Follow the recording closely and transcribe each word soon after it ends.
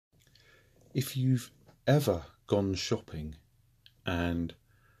If you've ever gone shopping and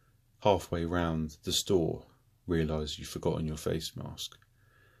halfway round the store realised you've forgotten your face mask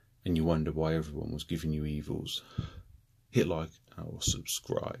and you wonder why everyone was giving you evils, hit like or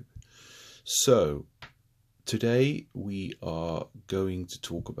subscribe. So today we are going to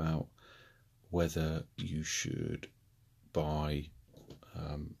talk about whether you should buy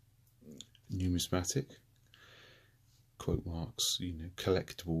numismatic, quote marks,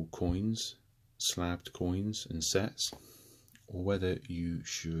 collectible coins, slabbed coins and sets, or whether you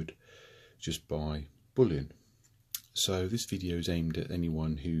should just buy bullion. So this video is aimed at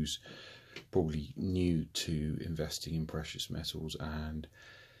anyone who's probably new to investing in precious metals and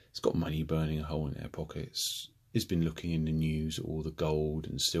it's got money burning a hole in their pockets. It's been looking in the news at all the gold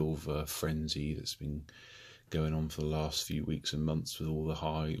and silver frenzy that's been going on for the last few weeks and months with all the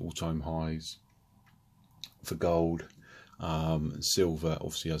all-time highs for gold. Silver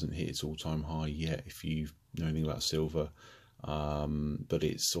obviously hasn't hit its all-time high yet if you know anything about silver, but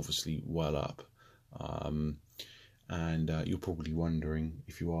it's obviously well up. And you're probably wondering,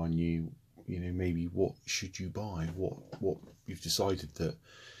 if you are new, maybe what should you buy? What you've decided that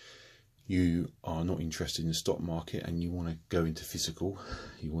you are not interested in the stock market and you want to go into physical.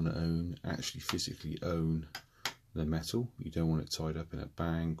 You want to actually physically own the metal. You don't want it tied up in a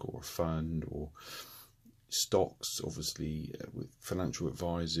bank or a fund or stocks. Obviously, with financial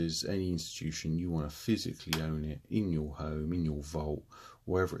advisors, any institution, you want to physically own it in your home, in your vault,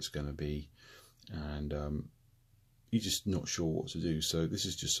 wherever it's going to be, and you're just not sure what to do. So this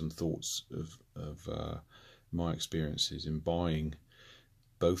is just some thoughts of my experiences in buying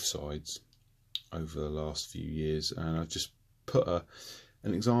both sides over the last few years, and I've just put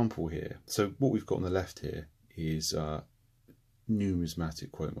an example here. So what we've got on the left here is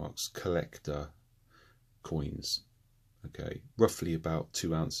numismatic, quote marks, collector coins. Okay, roughly about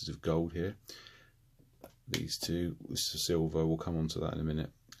 2 ounces of gold here. These two, this is silver, we'll come on to that in a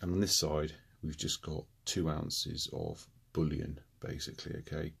minute. And on this side we've just got 2 ounces of bullion, basically.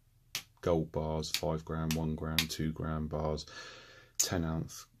 Okay, gold bars, 5 gram, 1 gram, 2 gram bars, 10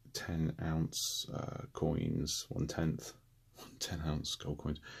 ounce coins, 1/10 ounce gold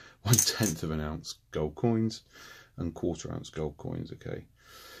coins, 1/10 of an ounce gold coins, and 1/4 ounce gold coins. Okay,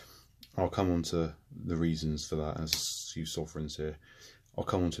 I'll come on to the reasons for that as a few sovereigns here. I'll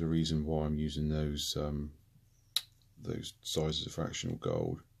come on to the reason why I'm using those sizes of fractional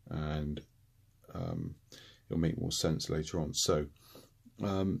gold, and it'll make more sense later on. So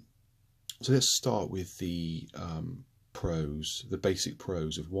let's start with the pros, the basic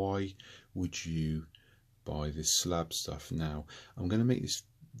pros of why would you buy this slab stuff. Now I'm going to make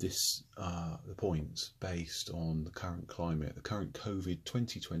the points based on the current climate, the current COVID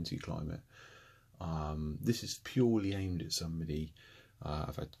 2020 climate. This is purely aimed at somebody.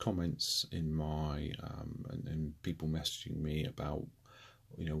 I've had comments in my and people messaging me about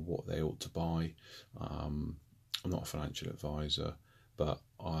what they ought to buy. I'm not a financial advisor, but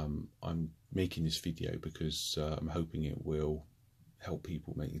I'm making this video because I'm hoping it will help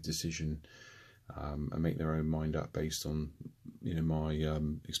people make a decision and make their own mind up based on my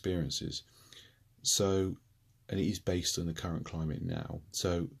experiences. So, and it is based on the current climate now.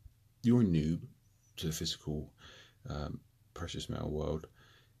 So you're a noob to the physical precious metal world.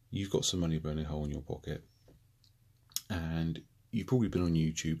 You've got some money burning a hole in your pocket, and you've probably been on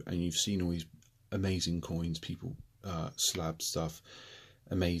YouTube and you've seen all these amazing coins, people slab stuff,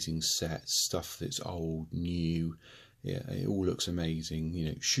 amazing sets, stuff that's old, new, yeah, it all looks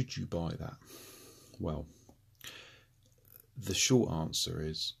amazing. Should you buy that? Well, the short answer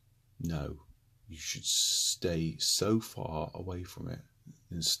is no. You should stay so far away from it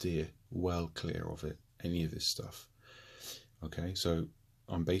and steer well clear of it, any of this stuff. Okay, so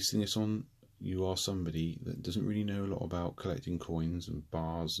I'm basing this on you are somebody that doesn't really know a lot about collecting coins and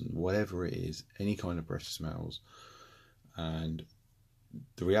bars and whatever it is, any kind of precious metals. And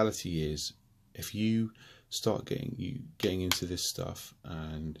the reality is, if you start getting into this stuff,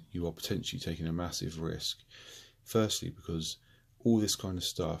 and you are potentially taking a massive risk, firstly because all this kind of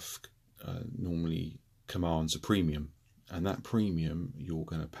stuff normally commands a premium, and that premium you're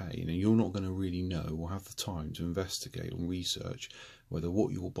going to pay, and you're not going to really know or have the time to investigate and research whether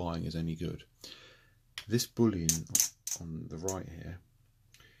what you're buying is any good. This bullion on the right here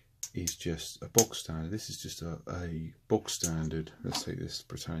is just a bog standard. This is just a bog standard. Let's take this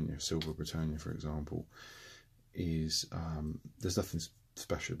Britannia, silver Britannia for example. Is there's nothing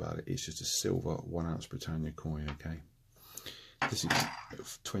special about it. It's just a silver 1 ounce Britannia coin. Okay, this is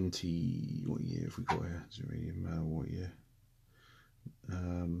 20. What year have we got here? Does it really matter what year?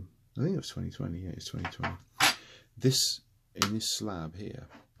 I think it was 2020. Yeah, it's 2020. This in this slab here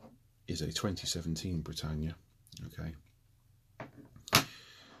is a 2017 Britannia. Okay,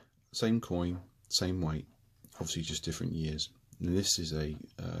 same coin, same weight, obviously just different years. And this is a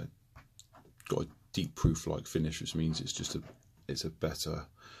got a deep proof-like finish, which means it's a better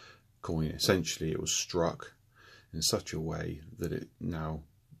coin. Essentially, it was struck in such a way that it now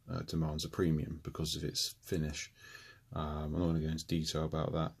demands a premium because of its finish. I'm not going to go into detail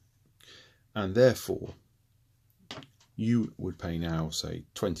about that. And therefore, you would pay now, say,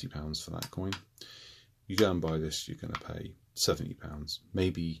 £20 for that coin. You go and buy this, you're going to pay £70.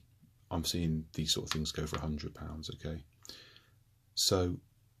 Maybe I'm seeing these sort of things go for £100, okay? So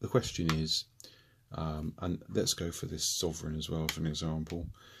the question is, and let's go for this sovereign as well for an example.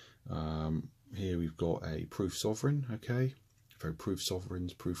 Here we've got a proof sovereign, okay? Very proof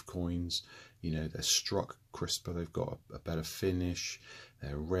sovereigns, proof coins, you know, they're struck crisper, they've got a better finish,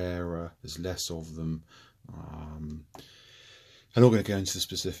 they're rarer, there's less of them. I'm not going to go into the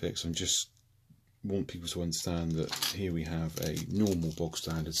specifics, I just want people to understand that here we have a normal bog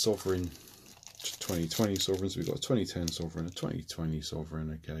standard sovereign, 2020 sovereigns, we've got a 2010 sovereign, a 2020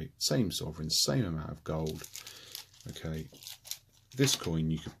 sovereign, okay, same sovereign, same amount of gold, okay. This coin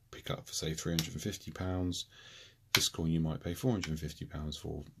you could pick up for, say, £350. This coin you might pay £450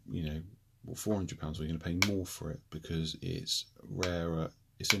 for, you know, or £400, or you're going to pay more for it because it's rarer,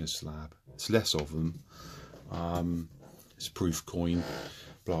 it's in a slab, it's less of them, it's a proof coin,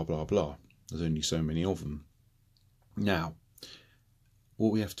 blah, blah, blah. There's only so many of them. Now,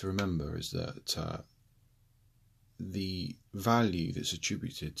 what we have to remember is that the value that's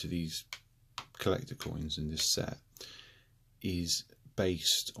attributed to these collector coins in this set is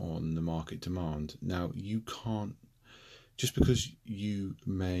based on the market demand. Now, you can't, just because you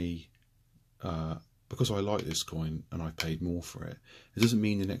may, because I like this coin and I've paid more for it, it doesn't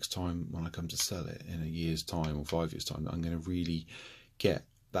mean the next time when I come to sell it in a year's time or 5 years' time that I'm going to really get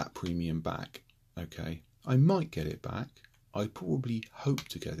that premium back, okay? I might get it back, I probably hope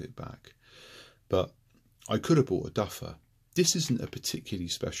to get it back, but I could have bought a duffer. This isn't a particularly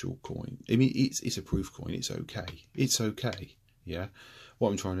special coin. I mean, it's a proof coin. It's okay. It's okay. Yeah.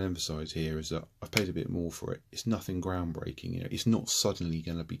 What I'm trying to emphasise here is that I've paid a bit more for it. It's nothing groundbreaking. You know, it's not suddenly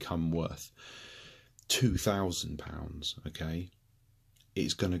going to become worth £2,000. Okay.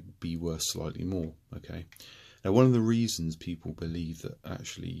 It's going to be worth slightly more. Okay. Now, one of the reasons people believe that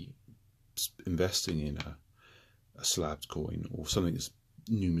actually investing in a slabbed coin or something that's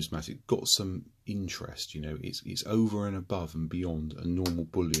numismatic got some interest, you know, it's over and above and beyond a normal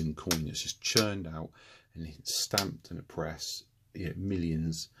bullion coin that's just churned out and it's stamped in a press, you know,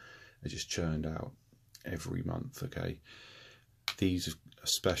 millions are just churned out every month, okay? These are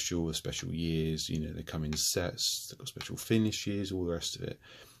special years, you know, they come in sets, they've got special finishes, all the rest of it,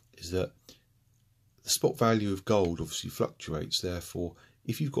 is that the spot value of gold obviously fluctuates. Therefore,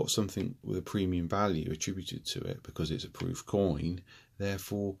 if you've got something with a premium value attributed to it because it's a proof coin,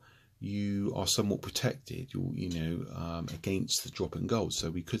 therefore you are somewhat protected, you know, against the drop in gold. So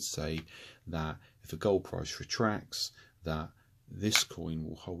we could say that if the gold price retracts, that this coin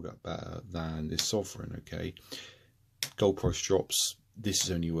will hold up better than this sovereign. Okay, gold price drops, this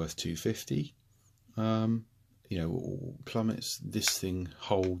is only worth 250. You know, or plummets, this thing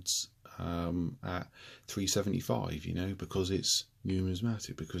holds at 375. You know, because it's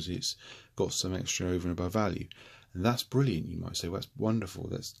numismatic, because it's got some extra over and above value. And that's brilliant. You might say, well, that's wonderful.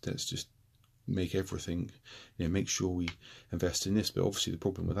 Let's just make everything, you know, make sure we invest in this. But obviously the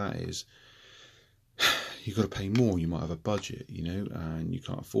problem with that is you've got to pay more. You might have a budget, you know, and you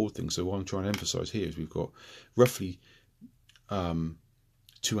can't afford things. So what I'm trying to emphasize here is we've got roughly 2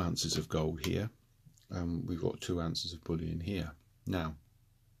 ounces of gold here. We've got 2 ounces of bullion here. Now,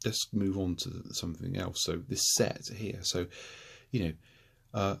 let's move on to something else. So this set here. So, you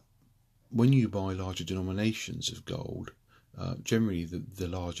know, when you buy larger denominations of gold, generally the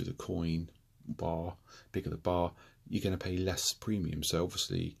larger the coin bar, bigger the bar, you're going to pay less premium. So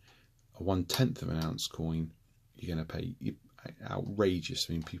obviously a 1/10 of an ounce coin, you're going to pay outrageous.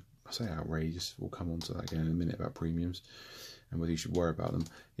 I mean, people, I say outrageous, we'll come on to that again in a minute about premiums and whether you should worry about them.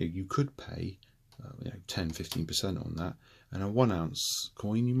 You could pay 10-15% on that, and a 1 ounce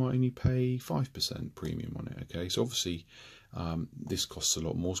coin you might only pay 5% premium on it. Okay, so obviously this costs a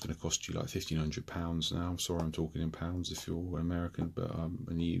lot more. It's going to cost you like £1,500 now. I'm sorry, I'm talking in pounds if you're American, but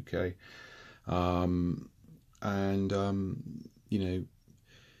in the UK, you know,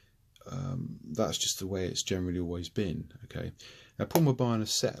 that's just the way it's generally always been. Okay, now, problem with buying a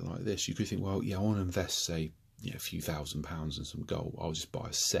set like this, you could think, well, yeah, I want to invest, say, a few £1,000s in some gold. I'll just buy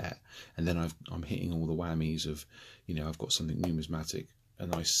a set, and then I'm hitting all the whammies of, you know, I've got something numismatic, a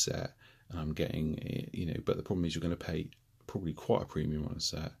nice set, and I'm getting, you know. But the problem is you're going to pay probably quite a premium on a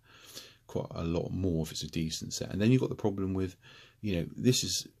set, quite a lot more if it's a decent set. And then you've got the problem with, you know, this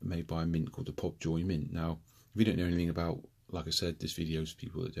is made by a mint called the Popjoy Mint. Now, if you don't know anything about, like I said, this video is for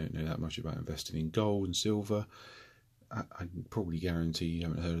people that don't know that much about investing in gold and silver. I can probably guarantee you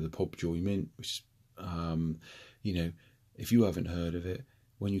haven't heard of the Popjoy Mint, which, you know, if you haven't heard of it,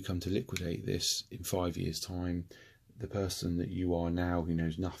 when you come to liquidate this in 5 years' time, the person that you are now who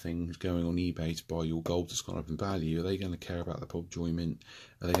knows nothing, who's going on eBay to buy your gold that's gone up in value, are they going to care about the Popjoy Mint?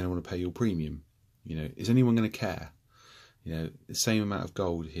 Are they going to want to pay your premium? You know, is anyone going to care? You know, the same amount of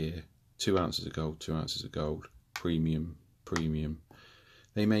gold here, 2 ounces of gold, 2 ounces of gold, premium.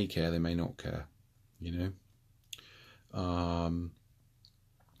 They may care, they may not care, you know.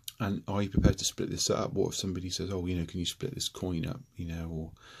 And are you prepared to split this up? What if somebody says, oh, you know, can you split this coin up, you know,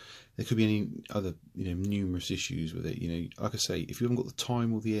 or there could be any other, you know, numerous issues with it. You know, like I say, if you haven't got the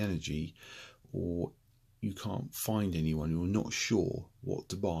time or the energy, or you can't find anyone, you're not sure what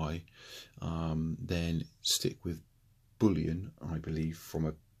to buy, then stick with bullion, I believe,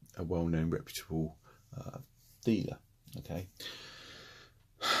 from a well-known, reputable dealer. Okay.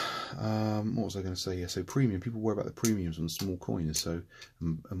 What was I going to say? Yeah, so premium. People worry about the premiums on small coins, so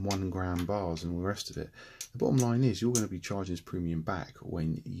and 1 gram bars and all the rest of it. The bottom line is you're going to be charging this premium back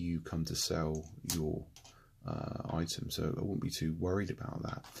when you come to sell your item, so I wouldn't be too worried about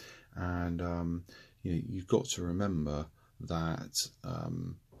that. And you know, you've got to remember that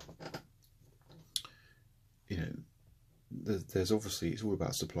you know, there's obviously, it's all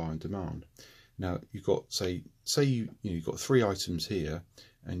about supply and demand. Now you've got, say you've got 3 items here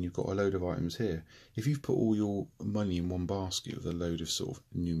and you've got a load of items here. If you've put all your money in one basket with a load of sort of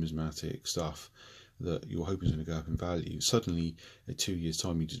numismatic stuff that you're hoping is going to go up in value, suddenly at 2 years'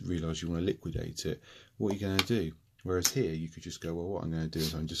 time you just realise you want to liquidate it. What are you going to do? Whereas here you could just go, well, what I'm going to do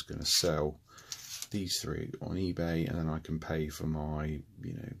is I'm just going to sell these 3 on eBay, and then I can pay for my,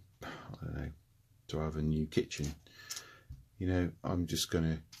 you know, I don't know, to have a new kitchen. You know, I'm just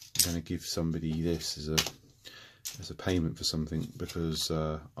going to give somebody this as a payment for something because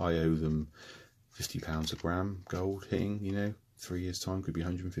I owe them £50 a gram gold hitting. You know, 3 years' time could be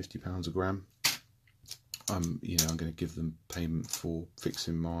 £150 a gram. You know, I'm going to give them payment for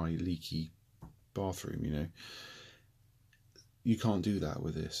fixing my leaky bathroom. You know, you can't do that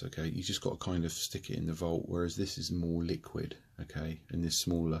with this. Okay, you just got to kind of stick it in the vault. Whereas this is more liquid. Okay, and this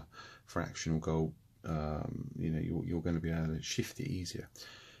smaller fractional gold. You know, you're going to be able to shift it easier.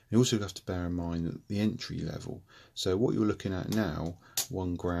 You also have to bear in mind that the entry level. So what you're looking at now,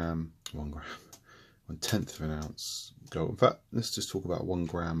 1 gram, 1/10 of an ounce gold. In fact, let's just talk about 1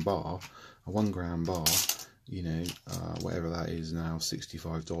 gram bar. A 1 gram bar, you know, whatever that is now,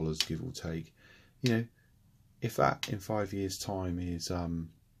 $65 give or take. You know, if that in 5 years' time is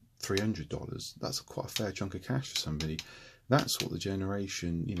 $300, that's quite a fair chunk of cash for somebody. That's what the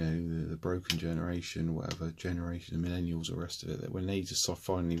generation, you know, the broken generation, whatever generation, the millennials, or the rest of it, that when they just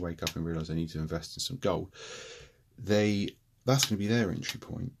finally wake up and realise they need to invest in some gold, that's going to be their entry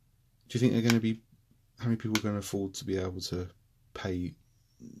point. Do you think they're going to be, how many people are going to afford to be able to pay,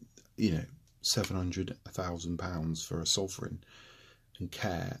 you know, £700, £1,000 for a sovereign and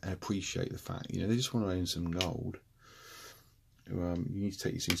care and appreciate the fact, you know, they just want to own some gold? You need to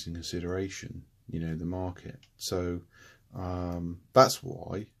take these things in consideration, you know, the market. So that's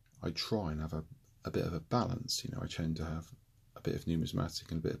why I try and have a bit of a balance. You know, I tend to have a bit of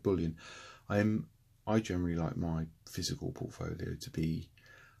numismatic and a bit of bullion. I generally like my physical portfolio to be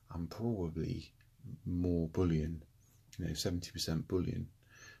probably more bullion, you know, 70% bullion.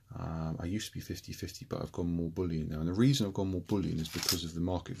 I used to be 50-50, but I've gone more bullion now. And the reason I've gone more bullion is because of the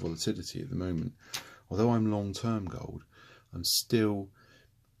market volatility at the moment. Although I'm long-term gold, I'm still,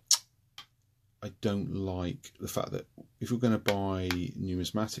 I don't like the fact that if you're going to buy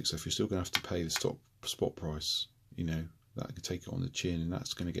numismatic stuff, you're still going to have to pay the spot price. You know, that could take it on the chin, and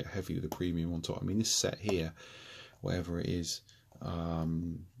that's going to get heavy with a premium on top. I mean, this set here, whatever it is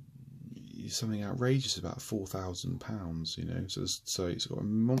something outrageous, about £4,000. You know, so it's got a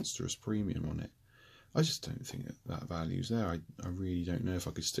monstrous premium on it. I just don't think that value's there. I really don't know if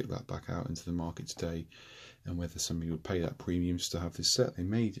I could stick that back out into the market today, and whether somebody would pay that premium just to have this set. They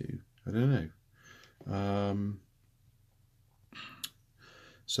may do. I don't know.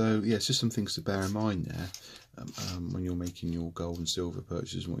 So yeah, it's just some things to bear in mind there when you're making your gold and silver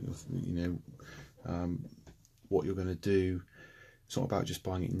purchases. What you're, you know, what you're going to do. It's not about just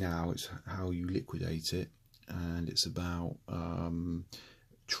buying it now. It's how you liquidate it, and it's about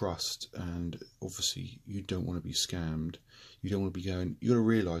trust. And obviously, you don't want to be scammed. You don't want to be going. You got to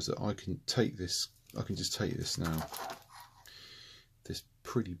realise that I can take this. I can just take this now. This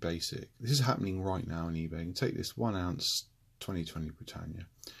pretty basic. This is happening right now on eBay. You can take this 1 ounce 2020 Britannia,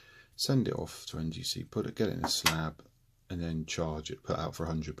 send it off to NGC, get it in a slab, and then charge it, put it out for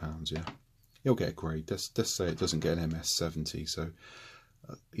 £100, yeah? You'll get a grade. Let's say it doesn't get an MS70, so,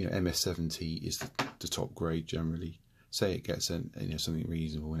 you know, MS70 is the top grade generally. Say it gets something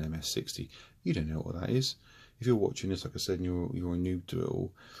reasonable in MS60, you don't know what that is. If you're watching this, like I said, and you're a noob to it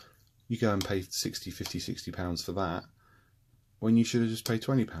all, you go and pay 60, 50, 60 pounds for that, when you should have just paid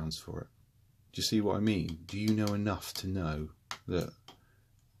 £20 for it. Do you see what I mean? Do you know enough to know that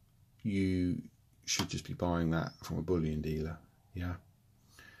you should just be buying that from a bullion dealer? Yeah.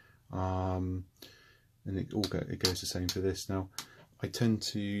 And it goes the same for this. Now, I tend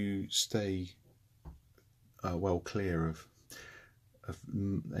to stay well clear of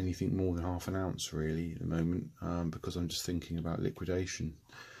anything more than half an ounce really at the moment, because I'm just thinking about liquidation.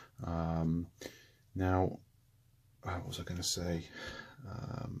 Now, what was I going to say?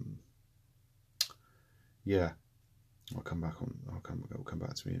 Yeah, I'll come back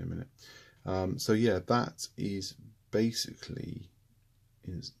to me in a minute. So yeah, that is basically,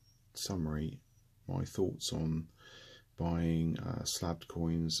 in summary, my thoughts on buying slabbed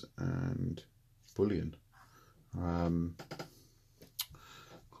coins and bullion. I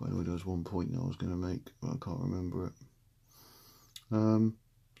know there was one point that I was going to make, but I can't remember it.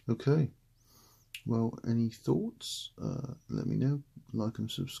 Okay, well, any thoughts? Let me know. Like and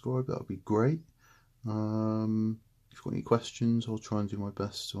subscribe, that would be great. If you've got any questions, I'll try and do my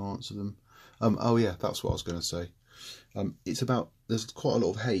best to answer them. Oh yeah, that's what I was going to say. It's about, there's quite a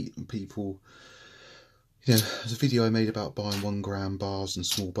lot of hate and people, you know, there's a video I made about buying 1 gram bars and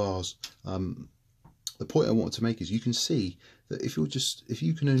small bars. The point I wanted to make is you can see that if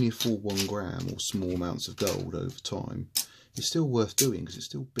you can only afford 1 gram or small amounts of gold over time, it's still worth doing because it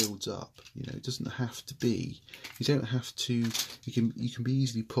still builds up. You know, it doesn't have to be. You don't have to. You can be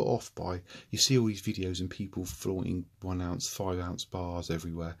easily put off by. You see all these videos and people flaunting 1 ounce, 5 ounce bars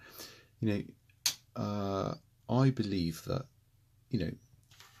everywhere. You know, I believe that, you know,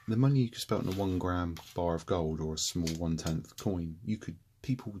 the money you could spend on a 1 gram bar of gold or a small 1/10 coin,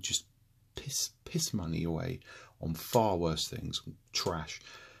 people would just piss money away on far worse things, trash.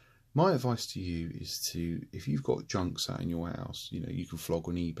 My advice to you is to, if you've got junk sat in your house, you know, you can flog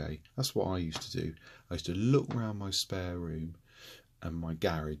on eBay. That's what I used to do. I used to look around my spare room and my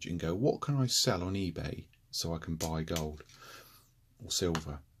garage and go, what can I sell on eBay so I can buy gold or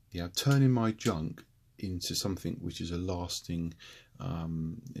silver? Yeah, turning my junk into something which is a lasting,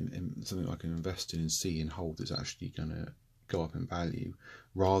 something I can invest in and see and hold that's actually going to go up in value,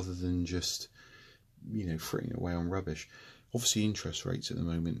 rather than just, you know, fritting away on rubbish. Obviously, interest rates at the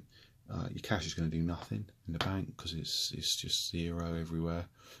moment, your cash is going to do nothing in the bank because it's just zero everywhere.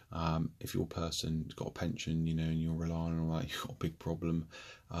 If your person's got a pension, you know, and you're relying on that, you've got a big problem.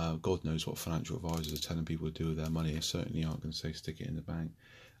 God knows what financial advisors are telling people to do with their money. They certainly aren't going to say stick it in the bank.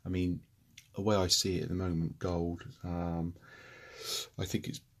 I mean, the way I see it at the moment, gold, I think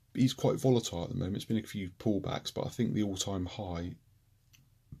it's quite volatile at the moment. It's been a few pullbacks, but I think the all-time high,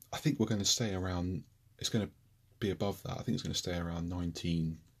 I think we're going to stay around, it's going to be above that. I think it's going to stay around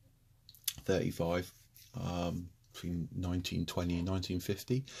 1935, between 1920 and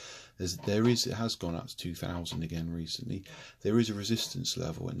 1950. It has gone up to 2000 again recently. There is a resistance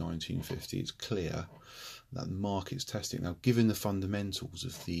level at 1950. It's clear that the market's testing now, given the fundamentals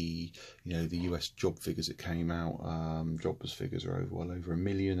of the, you know, the US job figures that came out. Jobless figures are well over 1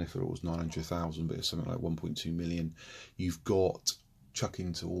 million. I thought it was 900,000, but it's something like 1.2 million. You've got, chuck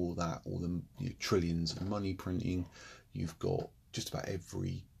into all that, all the, you know, trillions of money printing. You've got just about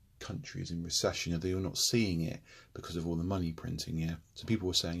every country is in recession, although you're not seeing it because of all the money printing. Yeah, so people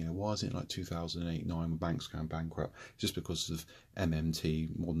were saying, you know, why isn't it like 2008-9 when banks going bankrupt? Just because of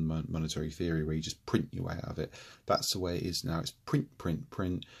MMT, modern monetary theory, where you just print your way out of it. That's the way it is now. It's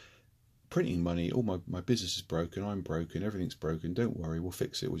printing money. All my business is broken, I'm broken, everything's broken, don't worry, we'll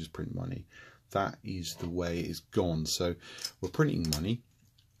fix it, we'll just print money. That is the way it's gone. So we're printing money.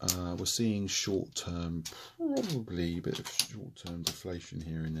 We're seeing short-term, probably a bit of short-term deflation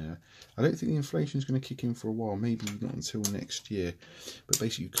here and there. I don't think the inflation is going to kick in for a while, maybe not until next year. But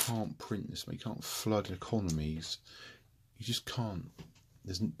basically, you can't print this, you can't flood economies. You just can't.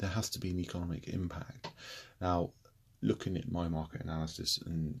 There has to be an economic impact. Now, looking at my market analysis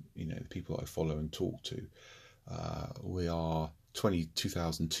and, you know, the people that I follow and talk to, we are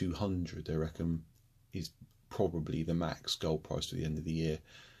 22,200. They reckon is probably the max gold price to the end of the year.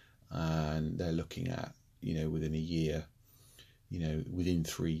 And they're looking at, you know, within a year, you know, within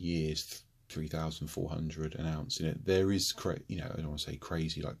 3 years, 3,400 an ounce. You know, there is, you know, I don't want to say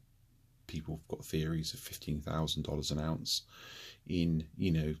crazy, like people have got theories of $15,000 an ounce in,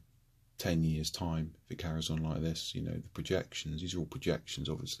 you know, 10 years time if it carries on like this. You know, the projections, these are all projections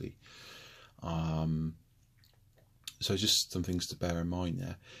obviously. So just some things to bear in mind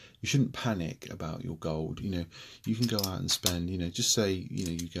there. You shouldn't panic about your gold. You know, you can go out and spend, you know, just say, you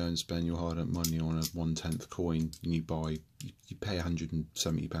know, you go and spend your hard-earned money on a 1/10 coin, and you buy, you pay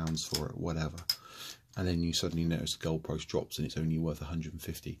 £170 for it, whatever, and then you suddenly notice the gold price drops and it's only worth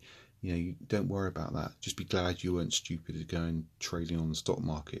 150. You know, you don't worry about that. Just be glad you weren't stupid to go and trading on the stock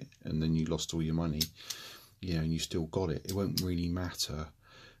market and then you lost all your money, you know, and you still got it. It won't really matter.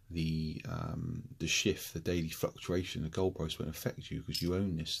 The shift, the daily fluctuation, the gold price won't affect you because you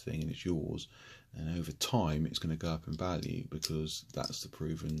own this thing and it's yours, and over time it's going to go up in value because that's the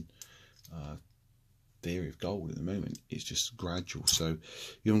proven theory of gold at the moment. It's just gradual, so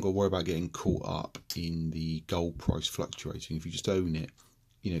you haven't got to worry about getting caught up in the gold price fluctuating. If you just own it,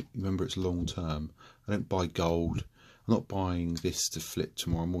 you know, remember it's long term. I don't buy gold. I'm not buying this to flip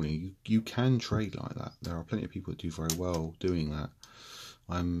tomorrow morning. You can trade like that. There are plenty of people that do very well doing that.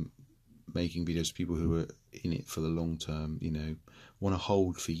 I'm making videos for people who are in it for the long term, you know, want to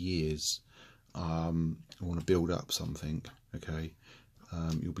hold for years, want to build up something, okay,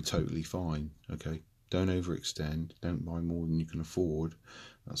 you'll be totally fine, okay. Don't overextend, don't buy more than you can afford.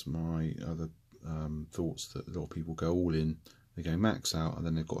 That's my other thoughts, that a lot of people go all in, they go max out, and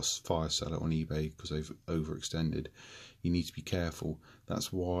then they've got a fire sale it on eBay because they've overextended. You need to be careful.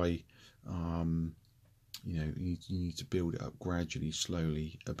 That's why you know, you need to build it up gradually,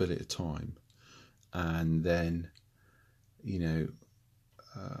 slowly, a bit at a time, and then, you know,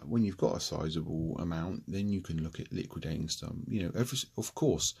 when you've got a sizable amount, then you can look at liquidating some. You know, of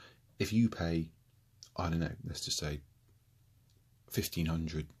course, if you pay, I don't know, let's just say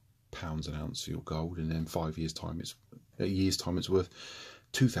 £1,500 an ounce for your gold, and then 5 years time, a year's time, it's worth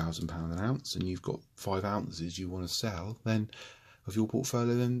 £2,000 an ounce, and you've got 5 ounces you want to sell, then of your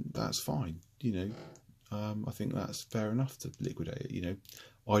portfolio, then that's fine. You know. I think that's fair enough to liquidate it. You know,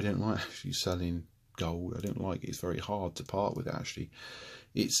 I don't like actually selling gold. I don't like it. It's very hard to part with it, actually.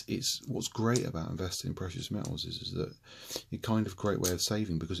 It's what's great about investing in precious metals is that it's kind of a great way of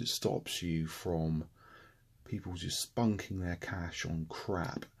saving, because it stops you from people just spunking their cash on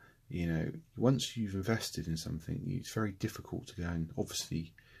crap. You know, once you've invested in something, it's very difficult to go and,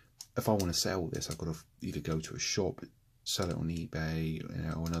 obviously, if I want to sell this, I've got to either go to a shop, sell it on eBay, you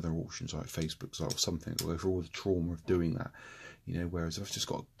know, or another auction site, Facebook site or something, or over all the trauma of doing that, you know, whereas if I've just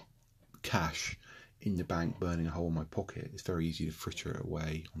got cash in the bank burning a hole in my pocket, it's very easy to fritter it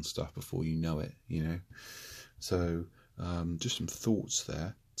away on stuff before you know it, you know. So just some thoughts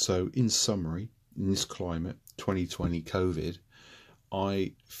there. So in summary, in this climate, 2020 COVID,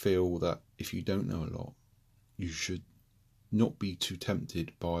 I feel that if you don't know a lot, you should not be too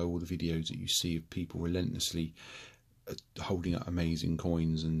tempted by all the videos that you see of people relentlessly holding up amazing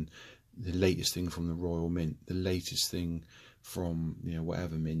coins and the latest thing from the Royal Mint, the latest thing from, you know,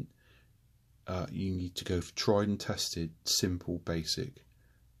 whatever mint. You need to go for tried and tested, simple, basic,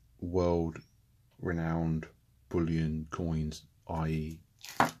 world renowned bullion coins, i.e.,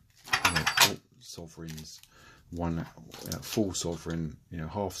 you know, sovereigns, one full sovereign, you know,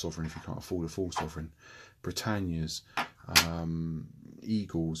 half sovereign if you can't afford a full sovereign, Britannias,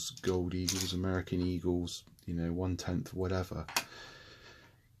 eagles, gold eagles, American eagles, you know, 1/10, whatever.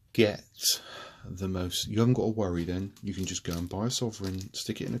 Get the most. You haven't got to worry then. You can just go and buy a sovereign,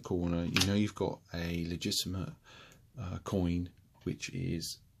 stick it in a corner. You know you've got a legitimate coin which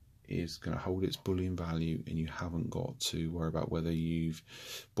is going to hold its bullion value, and you haven't got to worry about whether you've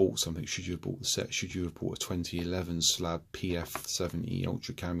bought something. Should you have bought the set? Should you have bought a 2011 Slabbed PF70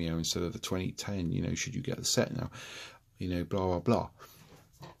 Ultra Cameo instead of the 2010? You know, should you get the set now? You know, blah blah blah.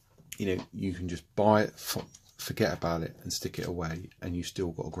 You know, you can just buy it, forget about it, and stick it away, and you've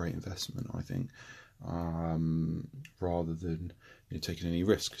still got a great investment, I think, rather than, you know, taking any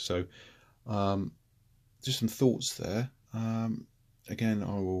risk. So, just some thoughts there. Again,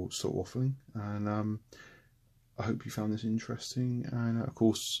 I will stop waffling, and I hope you found this interesting. And of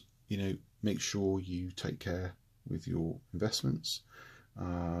course, you know, make sure you take care with your investments.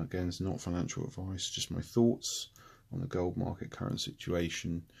 Again, it's not financial advice, just my thoughts on the gold market current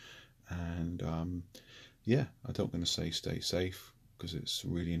situation. And yeah, I'm not going to say stay safe because it's a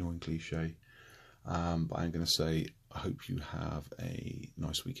really annoying cliche, but I'm going to say I hope you have a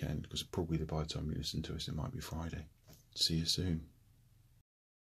nice weekend, because probably by the time you listen to us it might be Friday. See you soon.